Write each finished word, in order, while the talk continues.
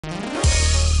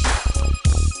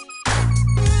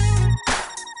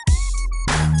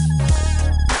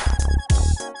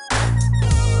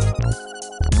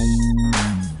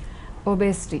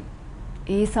Obesity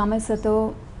ఈ సమస్యతో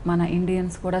మన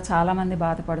ఇండియన్స్ కూడా చాలామంది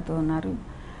బాధపడుతూ ఉన్నారు.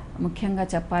 ముఖ్యంగా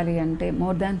చెప్పాలి అంటే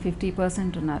మోర్ దాన్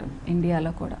 50% ఉన్నారు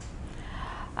ఇండియాలో కూడా.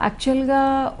 యాక్చువల్గా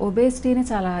ఒబేసిటీని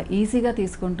చాలా ఈజీగా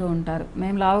తీసుకుంటూ ఉంటారు.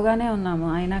 మేము లావుగానే ఉన్నాము,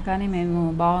 అయినా కానీ మేము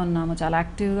బాగున్నాము, చాలా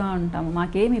యాక్టివ్గా ఉంటాము,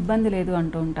 మాకేం ఇబ్బంది లేదు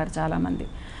అంటూ ఉంటారు చాలామంది.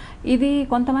 ఇది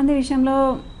కొంతమంది విషయంలో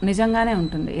నిజంగానే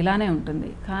ఉంటుంది, ఇలానే ఉంటుంది.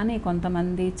 కానీ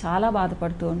కొంతమంది చాలా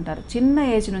బాధపడుతూ ఉంటారు. చిన్న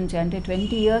ఏజ్ నుంచి, అంటే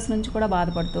 20 years నుంచి కూడా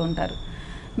బాధపడుతూ ఉంటారు.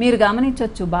 మీరు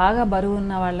గమనించవచ్చు, బాగా బరువు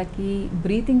ఉన్న వాళ్ళకి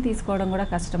బ్రీతింగ్ తీసుకోవడం కూడా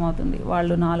కష్టమవుతుంది.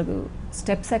 వాళ్ళు 4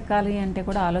 steps ఎక్కాలి అంటే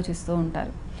కూడా ఆలోచిస్తూ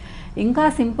ఉంటారు. ఇంకా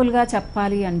సింపుల్గా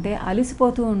చెప్పాలి అంటే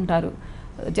అలిసిపోతూ ఉంటారు.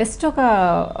 జస్ట్ ఒక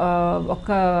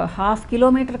 1/2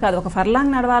 kilometer కాదు, ఒక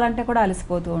ఫర్లాంగ్ నడవాలంటే కూడా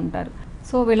అలసిపోతూ ఉంటారు.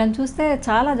 సో వీళ్ళని చూస్తే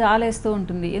చాలా జాలేస్తూ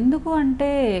ఉంటుంది. ఎందుకు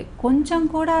అంటే కొంచెం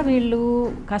కూడా వీళ్ళు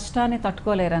కష్టాన్ని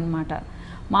తట్టుకోలేరన్నమాట.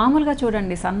 మామూలుగా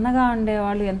చూడండి, సన్నగా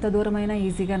ఉండేవాళ్ళు ఎంత దూరమైనా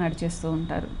ఈజీగా నడిచేస్తూ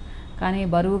ఉంటారు. కానీ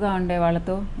బరువుగా ఉండే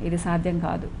వాళ్ళతో ఇది సాధ్యం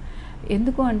కాదు.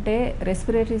 ఎందుకు అంటే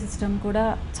రెస్పిరేటరీ సిస్టమ్ కూడా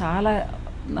చాలా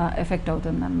ఎఫెక్ట్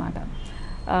అవుతుందన్నమాట.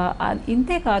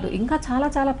 ఇంతే కాదు, ఇంకా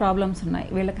చాలా ప్రాబ్లమ్స్ ఉన్నాయి.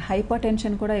 వీళ్ళకి హైపర్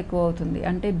టెన్షన్ కూడా ఎక్కువ అవుతుంది,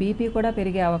 అంటే బీపీ కూడా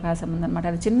పెరిగే అవకాశం ఉందన్నమాట.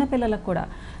 అది చిన్నపిల్లలకు కూడా,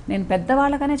 నేను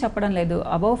పెద్దవాళ్ళకనే చెప్పడం లేదు,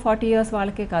 అబవ్ 40 years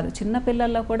వాళ్ళకే కాదు,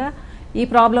 చిన్నపిల్లల్లో కూడా ఈ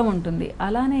ప్రాబ్లం ఉంటుంది.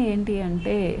 అలానే ఏంటి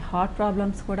అంటే హార్ట్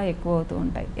ప్రాబ్లమ్స్ కూడా ఎక్కువ అవుతూ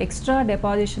ఉంటాయి. ఎక్స్ట్రా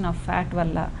డిపాజిషన్ ఆఫ్ ఫ్యాట్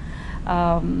వల్ల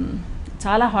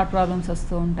చాలా హార్ట్ ప్రాబ్లమ్స్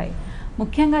వస్తూ ఉంటాయి.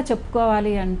 ముఖ్యంగా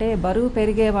చెప్పుకోవాలి అంటే బరువు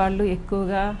పెరిగే వాళ్ళు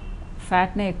ఎక్కువగా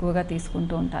ఫ్యాట్నే ఎక్కువగా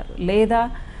తీసుకుంటూ ఉంటారు, లేదా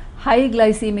హై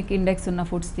గ్లైసీమిక్ ఇండెక్స్ ఉన్న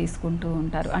ఫుడ్స్ తీసుకుంటూ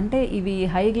ఉంటారు. అంటే ఇవి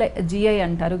GI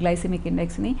అంటారు గ్లైసీమిక్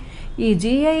ఇండెక్స్ని. ఈ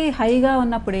GI హైగా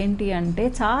ఉన్నప్పుడు ఏంటి అంటే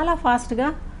చాలా ఫాస్ట్గా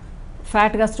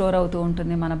ఫ్యాట్గా స్టోర్ అవుతూ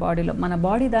ఉంటుంది మన బాడీలో. మన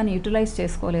బాడీ దాన్ని యూటిలైజ్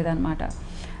చేసుకోలేదన్నమాట.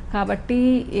 కాబట్టి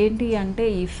ఏంటి అంటే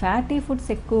ఈ ఫ్యాటీ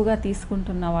ఫుడ్స్ ఎక్కువగా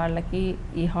తీసుకుంటున్న వాళ్ళకి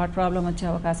ఈ హార్ట్ ప్రాబ్లం వచ్చే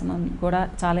అవకాశం కూడా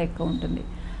చాలా ఎక్కువ ఉంటుంది.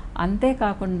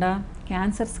 అంతేకాకుండా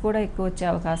క్యాన్సర్స్ కూడా ఎక్కువ వచ్చే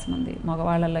అవకాశం ఉంది.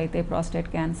 మగవాళ్ళలో అయితే ప్రాస్టేట్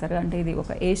క్యాన్సర్, అంటే ఇది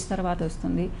ఒక ఏజ్ తర్వాత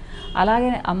వస్తుంది.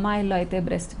 అలాగే అమ్మాయిల్లో అయితే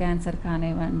బ్రెస్ట్ క్యాన్సర్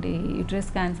కానివ్వండి,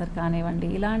 యూట్రస్ క్యాన్సర్ కానివ్వండి,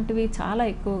 ఇలాంటివి చాలా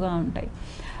ఎక్కువగా ఉంటాయి.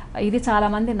 ఇది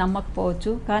చాలామంది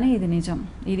నమ్మకపోవచ్చు, కానీ ఇది నిజం.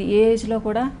 ఇది ఏ ఏజ్లో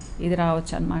కూడా ఇది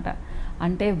రావచ్చు అన్నమాట.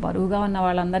 అంటే బరువుగా ఉన్న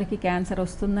వాళ్ళందరికీ క్యాన్సర్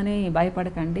వస్తుందని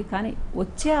భయపడకండి, కానీ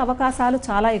వచ్చే అవకాశాలు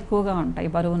చాలా ఎక్కువగా ఉంటాయి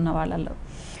బరువు ఉన్న వాళ్ళల్లో.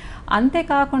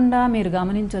 అంతేకాకుండా మీరు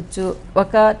గమనించవచ్చు,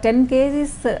 ఒక 10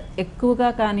 kgs ఎక్కువగా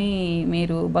కానీ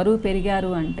మీరు బరువు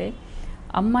పెరిగారు అంటే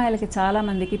అమ్మాయిలకి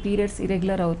చాలామందికి పీరియడ్స్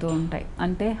ఇరెగ్యులర్ అవుతూ ఉంటాయి.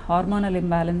 అంటే హార్మోనల్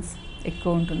ఇంబ్యాలెన్స్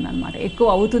ఎక్కువ ఉంటుందన్నమాట, ఎక్కువ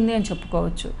అవుతుంది అని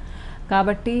చెప్పుకోవచ్చు.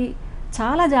 కాబట్టి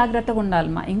చాలా జాగ్రత్తగా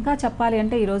ఉండాలమ్మా. ఇంకా చెప్పాలి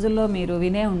అంటే ఈ రోజుల్లో మీరు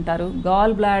వినే ఉంటారు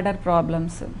గాల్ బ్లాడర్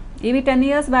ప్రాబ్లమ్స్. ఇవి 10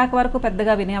 years బ్యాక్ వరకు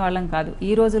పెద్దగా వినేవాళ్ళం కాదు,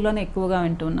 ఈ రోజుల్లోనే ఎక్కువగా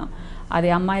వింటున్నాం. అది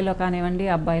అమ్మాయిలో కానివ్వండి,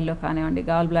 అబ్బాయిల్లో కానివ్వండి,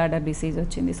 గాల్ బ్లాడర్ డిసీజ్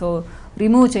వచ్చింది, సో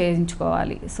రిమూవ్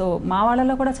చేయించుకోవాలి. సో మా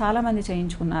వాళ్ళలో కూడా చాలామంది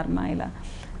చేయించుకున్నారు మా ఇలా.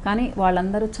 కానీ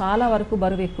వాళ్ళందరూ చాలా వరకు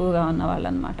బరువు ఎక్కువగా ఉన్న వాళ్ళు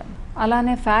అనమాట.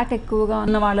 అలానే ఫ్యాట్ ఎక్కువగా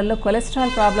ఉన్న వాళ్ళల్లో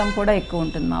కొలెస్ట్రాల్ ప్రాబ్లం కూడా ఎక్కువ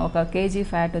ఉంటుంది. మా 1 kg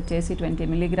ఫ్యాట్ వచ్చేసి 20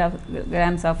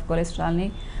 milligrams ఆఫ్ కొలెస్ట్రాల్ని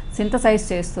సింథసైజ్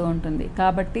చేస్తూ ఉంటుంది.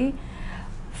 కాబట్టి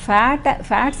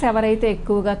ఫ్యాట్స్ ఎవరైతే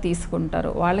ఎక్కువగా తీసుకుంటారో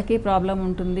వాళ్ళకి ప్రాబ్లం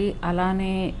ఉంటుంది.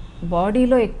 అలానే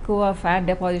బాడీలో ఎక్కువ ఫ్యాట్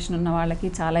డిపాజిషన్ ఉన్న వాళ్ళకి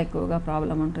చాలా ఎక్కువగా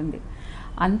ప్రాబ్లం ఉంటుంది.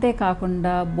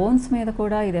 అంతేకాకుండా బోన్స్ మీద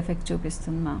కూడా ఇది ఎఫెక్ట్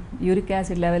చూపిస్తుంది. యూరిక్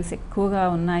యాసిడ్ లెవెల్స్ ఎక్కువగా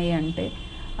ఉన్నాయి అంటే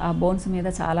ఆ బోన్స్ మీద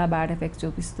చాలా బ్యాడ్ ఎఫెక్ట్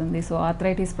చూపిస్తుంది. సో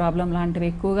ఆర్థరైటిస్ ప్రాబ్లం లాంటివి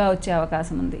ఎక్కువగా వచ్చే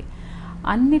అవకాశం ఉంది.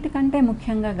 అన్నిటికంటే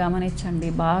ముఖ్యంగా గమనించండి,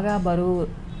 బాగా బరువు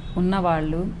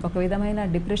ఉన్నవాళ్ళు ఒక విధమైన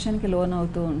డిప్రెషన్కి లోన్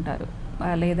అవుతూ ఉంటారు,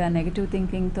 లేదా నెగిటివ్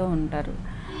థింకింగ్తో ఉంటారు,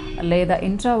 లేదా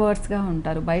ఇంట్రావర్ట్స్గా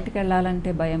ఉంటారు. బయటకు వెళ్ళాలంటే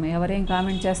భయం, ఎవరేం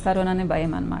కామెంట్ చేస్తారోనని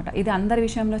భయం అన్నమాట. ఇది అందరి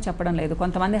విషయంలో చెప్పడం లేదు,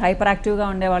 కొంతమంది హైపర్ యాక్టివ్గా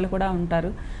ఉండేవాళ్ళు కూడా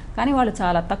ఉంటారు, కానీ వాళ్ళు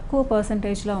చాలా తక్కువ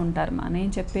పర్సంటేజ్లో ఉంటారు.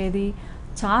 నేను చెప్పేది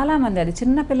చాలామంది, అది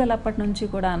చిన్నపిల్లలు అప్పటి నుంచి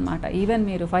కూడా అన్నమాట. ఈవెన్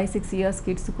మీరు 5-6 years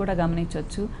కిడ్స్ కూడా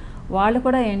గమనించవచ్చు. వాళ్ళు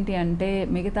కూడా ఏంటి అంటే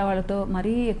మిగతా వాళ్ళతో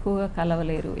మరీ ఎక్కువగా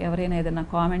కలవలేరు, ఎవరైనా ఏదైనా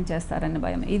కామెంట్ చేస్తారని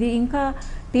భయం. ఇది ఇంకా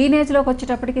టీనేజ్లోకి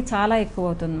వచ్చేటప్పటికి చాలా ఎక్కువ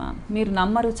అవుతుందా. మీరు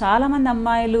నమ్మరు, చాలామంది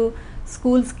అమ్మాయిలు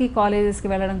స్కూల్స్కి కాలేజెస్కి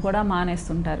వెళ్ళడం కూడా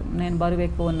మానేస్తుంటారు. నేను బరువు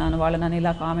ఎక్కువ ఉన్నాను, వాళ్ళు నన్ను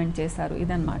ఇలా కామెంట్ చేశారు,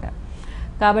 ఇదన్నమాట.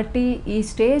 కాబట్టి ఈ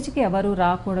స్టేజ్కి ఎవరు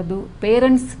రాకూడదు,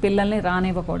 పేరెంట్స్ పిల్లల్ని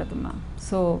రానివ్వకూడదు.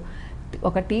 సో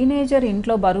ఒక టీనేజర్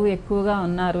ఇంట్లో బరువు ఎక్కువగా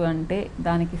ఉన్నారు అంటే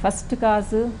దానికి ఫస్ట్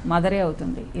కాజ్ మదరే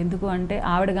అవుతుంది. ఎందుకు అంటే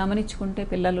ఆవిడ గమనించుకుంటే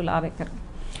పిల్లలు లావెక్కరు.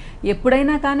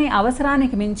 ఎప్పుడైనా కానీ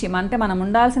అవసరానికి మించి, అంటే మనం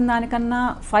ఉండాల్సిన దానికన్నా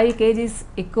 5 kgs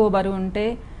ఎక్కువ బరువు ఉంటే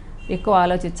ఎక్కువ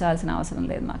ఆలోచించాల్సిన అవసరం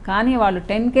లేదు. కానీ వాళ్ళు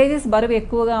 10 kgs బరువు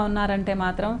ఎక్కువగా ఉన్నారంటే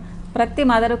మాత్రం ప్రతి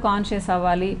మదరు కాన్షియస్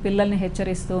అవ్వాలి, పిల్లల్ని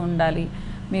హెచ్చరిస్తూ ఉండాలి.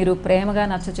 మీరు ప్రేమగా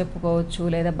నచ్చ చెప్పుకోవచ్చు,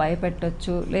 లేదా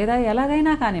భయపెట్టొచ్చు, లేదా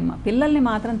ఎలాగైనా కానీ పిల్లల్ని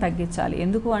మాత్రం తగ్గించాలి.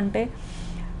 ఎందుకు అంటే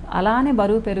అలానే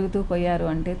బరువు పెరుగుతూ పోయారు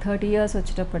అంటే 30 ఇయర్స్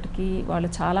వచ్చేటప్పటికి వాళ్ళు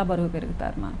చాలా బరువు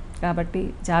పెరుగుతారు మా. కాబట్టి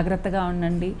జాగ్రత్తగా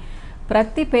ఉండండి.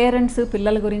 ప్రతి పేరెంట్స్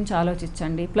పిల్లల గురించి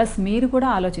ఆలోచించండి. ప్లస్ మీరు కూడా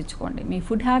ఆలోచించుకోండి. మీ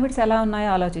ఫుడ్ హ్యాబిట్స్ ఎలా ఉన్నాయో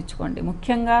ఆలోచించుకోండి.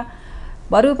 ముఖ్యంగా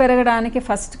బరువు పెరగడానికి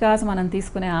ఫస్ట్ కాజ్ మనం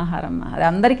తీసుకునే ఆహారం. అది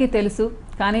అందరికీ తెలుసు,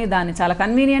 కానీ దాన్ని చాలా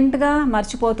కన్వీనియంట్గా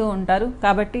మర్చిపోతూ ఉంటారు.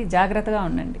 కాబట్టి జాగ్రత్తగా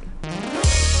ఉండండి.